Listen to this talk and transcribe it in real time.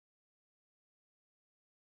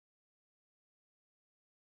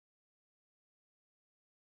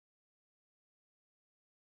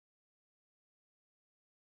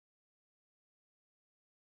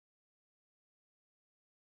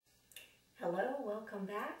Hello, welcome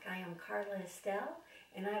back. I am Carla Estell,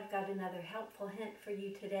 and I've got another helpful hint for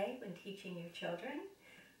you today when teaching your children.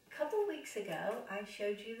 A couple weeks ago, I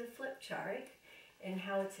showed you the flip chart and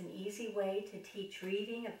how it's an easy way to teach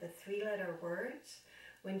reading of the three-letter words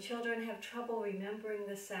when children have trouble remembering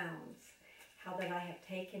the sounds. How that I have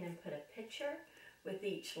taken and put a picture with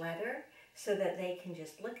each letter so that they can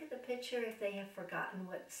just look at the picture if they have forgotten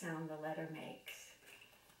what sound the letter makes.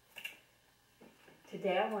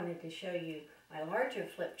 Today I wanted to show you my larger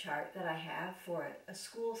flip chart that I have for a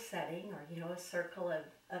school setting, or a circle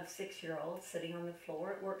of 6-year-olds sitting on the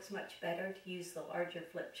floor. It works much better to use the larger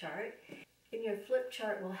flip chart. And your flip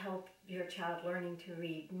chart will help your child learning to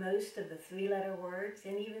read most of the three-letter words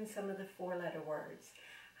and even some of the four-letter words.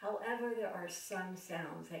 However, there are some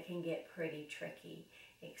sounds that can get pretty tricky,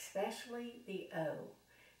 especially the O.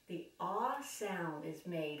 The augh sound is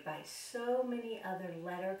made by so many other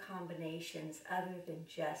letter combinations other than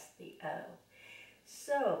just the O.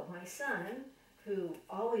 So my son, who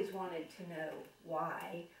always wanted to know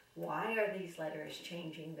why are these letters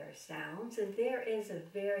changing their sounds? And there is a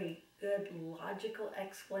very good logical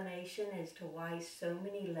explanation as to why so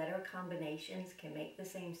many letter combinations can make the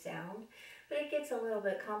same sound, but it gets a little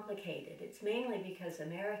bit complicated. It's mainly because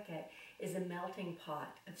America is a melting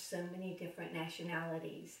pot of so many different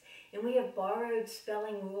nationalities, and we have borrowed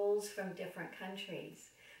spelling rules from different countries.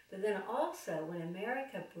 But then also, when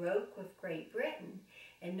America broke with Great Britain,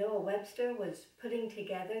 and Noah Webster was putting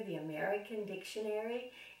together the American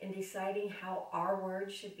dictionary and deciding how our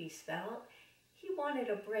words should be spelled, he wanted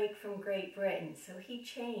a break from Great Britain, so he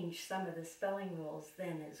changed some of the spelling rules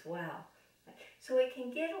then as well. So it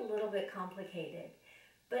can get a little bit complicated.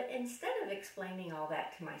 But instead of explaining all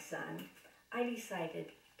that to my son, I decided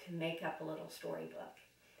to make up a little storybook.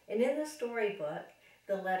 And in the storybook,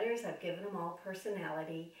 the letters, I've given them all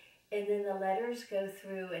personality, and then the letters go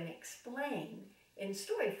through and explain in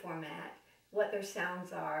story format what their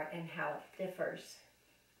sounds are and how it differs.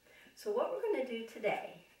 So what we're going to do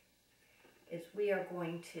today is we are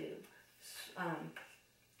going to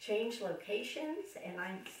change locations, and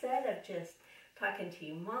instead of just talking to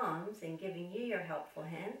you moms and giving you your helpful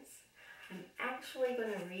hints, I'm actually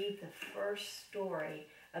going to read the first story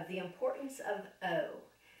of the importance of O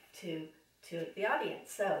to the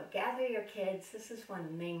audience. So gather your kids. This is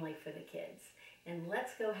one mainly for the kids. And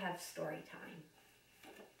let's go have story time.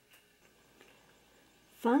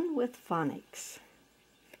 Fun with phonics.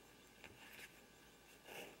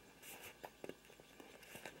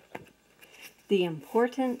 The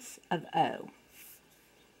importance of O.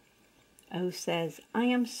 O says, I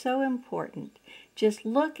am so important. Just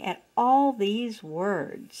look at all these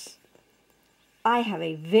words. I have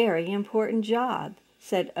a very important job,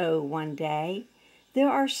 said O one day. There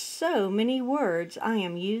are so many words I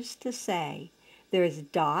am used to say. There's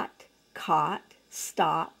dot, cot,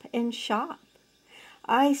 stop, and shop.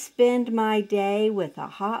 I spend my day with a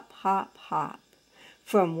hop, hop, hop.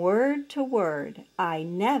 From word to word, I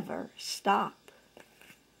never stop.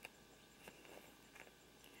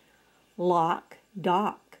 Lock,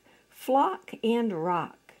 dock, flock and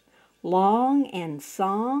rock, long and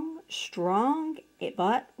song, strong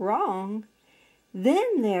but wrong.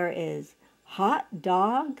 Then there is hot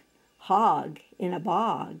dog, hog in a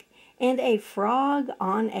bog, and a frog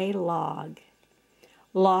on a log.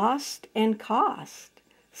 Lost and cost,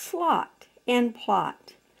 slot and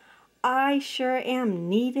plot. I sure am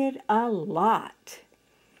needed a lot.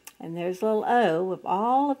 And there's little O with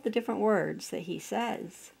all of the different words that he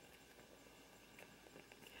says.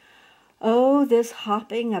 Oh, this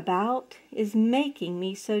hopping about is making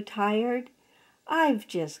me so tired. I've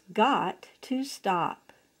just got to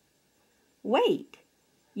stop. Wait,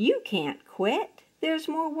 you can't quit. There's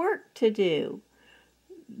more work to do.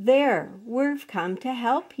 There, we've come to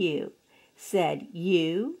help you, said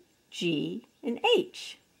U, G, and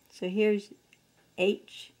H. So here's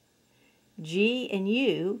H, G, and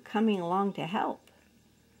U coming along to help.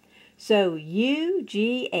 So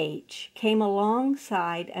UGH came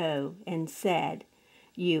alongside O and said,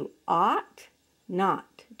 you ought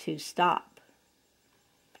not to stop.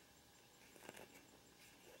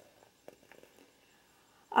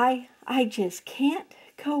 I just can't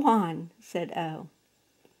go on, said O.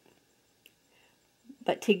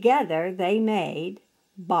 But together they made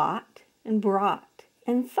bought and brought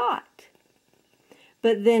and thought.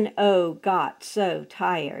 But then O got so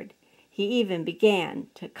tired, he even began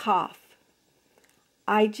to cough.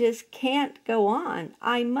 I just can't go on.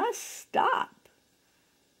 I must stop.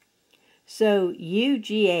 So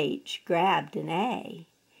UGH grabbed an A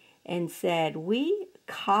and said, we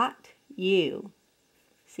caught you.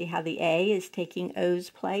 See how the A is taking O's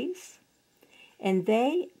place? and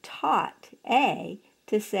they taught A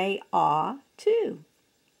to say augh too.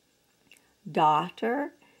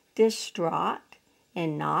 Daughter, distraught,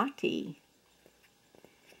 and naughty.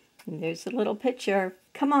 And there's a little picture.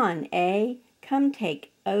 Come on, A, come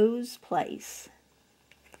take O's place.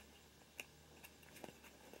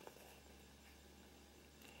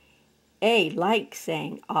 A liked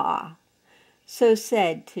saying ah, so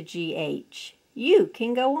said to GH, you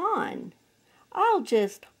can go on. I'll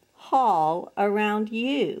just haul around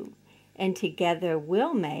you, and together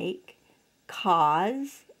we'll make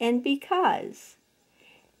cause and because,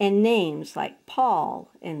 and names like Paul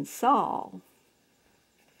and Saul.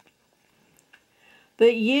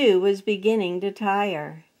 But U was beginning to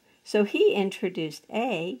tire, so he introduced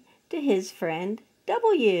A to his friend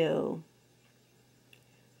W.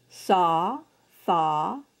 Saw,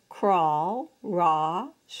 thaw, crawl, raw,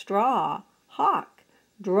 straw, hawk,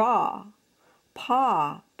 draw,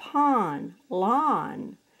 paw, pawn,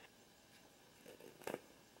 lawn.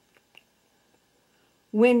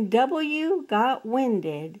 When W got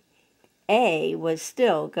winded, A was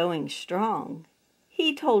still going strong.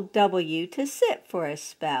 He told W to sit for a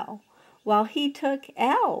spell while he took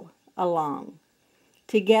L along.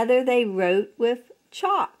 Together they wrote with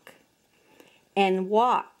chalk and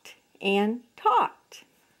walked and talked.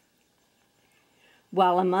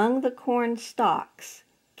 While among the corn stalks,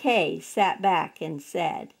 K sat back and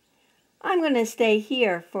said, I'm going to stay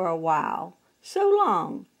here for a while. So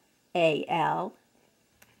long, A.L.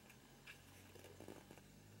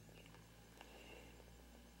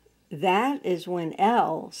 That is when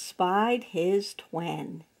L spied his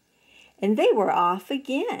twin, and they were off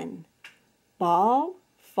again. Ball,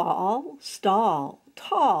 fall, stall,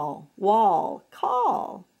 tall, wall,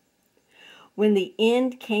 call. When the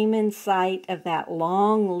end came in sight of that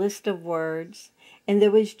long list of words, and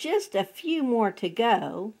there was just a few more to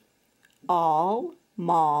go, all,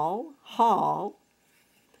 mall, haul,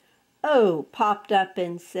 O popped up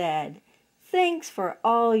and said, thanks for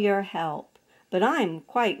all your help. But I'm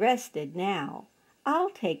quite rested now. I'll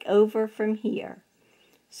take over from here.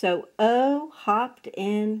 So O hopped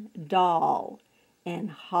in doll and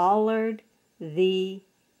hollered the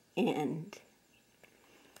end.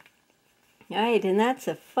 All right, and that's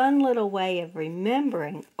a fun little way of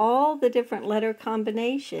remembering all the different letter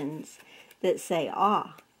combinations that say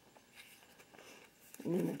ah.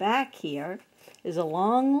 And in the back here is a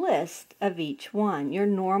long list of each one. Your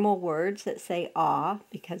normal words that say ah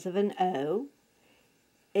because of an O.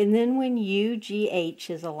 And then when UGH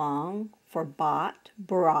is along for bought,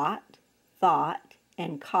 brought, thought,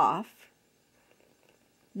 and cough.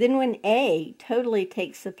 Then when A totally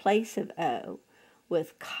takes the place of O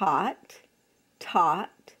with caught,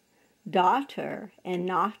 taught, daughter, and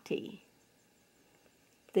naughty.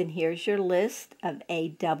 Then here's your list of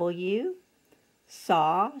AW,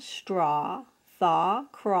 saw, straw, thaw,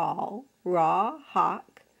 crawl, raw,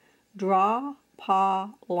 hawk, draw,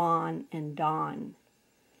 paw, lawn, and dawn.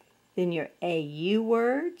 Then your AU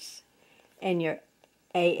words, and your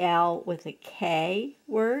AL with a K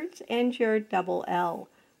words, and your double L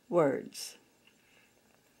words.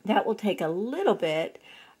 That will take a little bit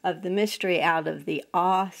of the mystery out of the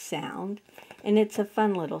ah sound, and it's a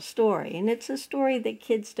fun little story. And it's a story that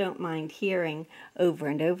kids don't mind hearing over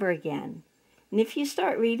and over again. And if you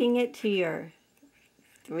start reading it to your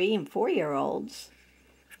 3- and 4-year-olds,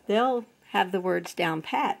 they'll have the words down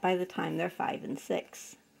pat by the time they're 5 and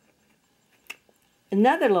 6.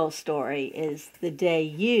 Another little story is the day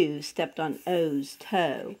U stepped on O's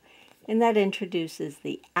toe, and that introduces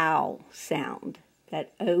the ow sound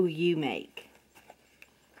that OU make.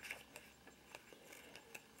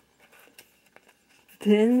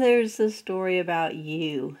 Then there's the story about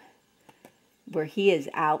U, where he is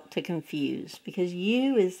out to confuse, because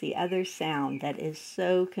U is the other sound that is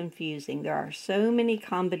so confusing. There are so many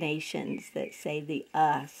combinations that say the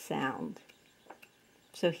sound.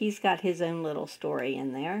 So he's got his own little story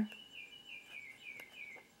in there.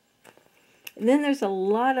 And then there's a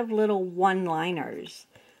lot of little one-liners,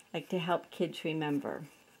 like to help kids remember.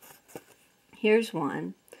 Here's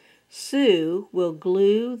one. Sue will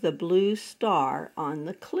glue the blue star on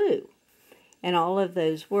the clue. And all of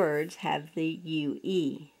those words have the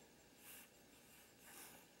UE.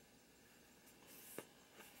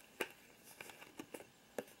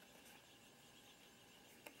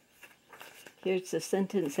 Here's the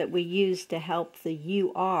sentence that we use to help the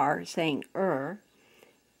UR, saying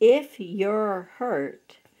If you're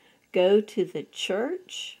hurt, go to the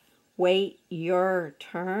church, wait your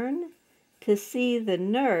turn to see the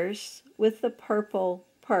nurse with the purple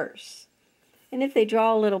purse. And if they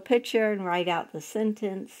draw a little picture and write out the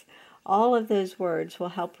sentence, All of those words will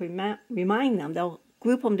help remind them. They'll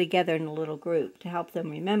group them together in a little group to help them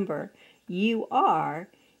remember you are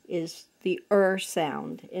is the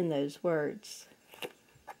sound in those words.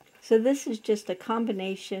 So this is just a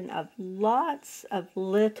combination of lots of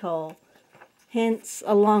little hints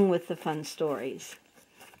along with the fun stories.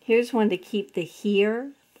 Here's one to keep the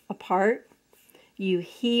hear apart. You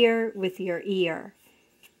hear with your ear.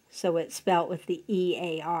 So it's spelt with the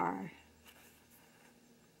E-A-R.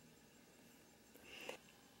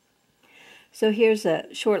 So here's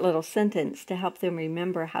a short little sentence to help them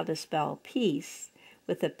remember how to spell peace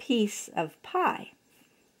with a piece of pie.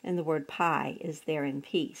 And the word pie is there in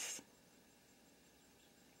peace.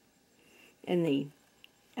 And the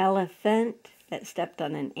elephant that stepped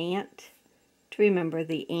on an ant, to remember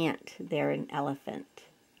the ant there in elephant.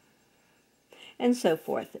 And so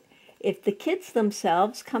forth. If the kids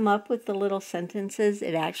themselves come up with the little sentences,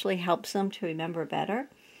 it actually helps them to remember better.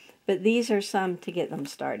 But these are some to get them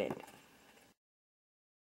started.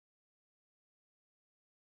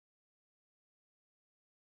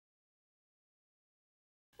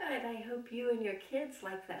 Alright, I hope you and your kids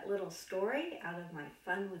like that little story out of my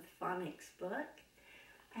Fun with Phonics book.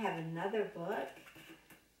 I have another book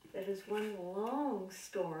that is one long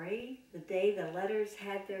story, The Day the Letters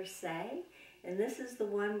Had Their Say. And this is the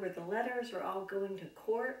one where the letters are all going to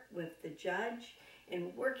court with the judge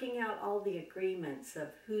and working out all the agreements of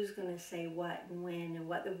who's going to say what and when and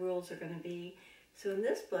what the rules are going to be. So in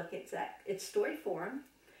this book, it's story form,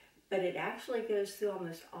 but it actually goes through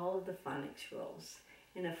almost all of the phonics rules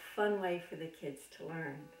in a fun way for the kids to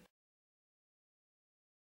learn.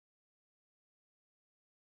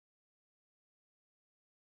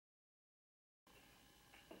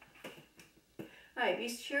 Alright, be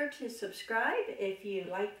sure to subscribe if you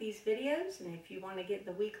like these videos and if you want to get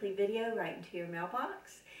the weekly video right into your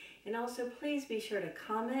mailbox. And also please be sure to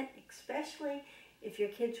comment, especially if your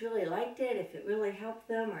kids really liked it, if it really helped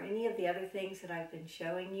them, or any of the other things that I've been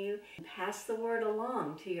showing you. Pass the word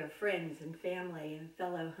along to your friends and family and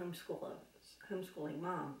fellow homeschooling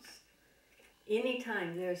moms.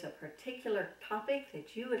 Anytime there's a particular topic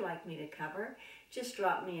that you would like me to cover, just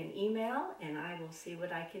drop me an email and I will see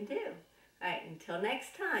what I can do. All right, until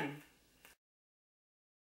next time.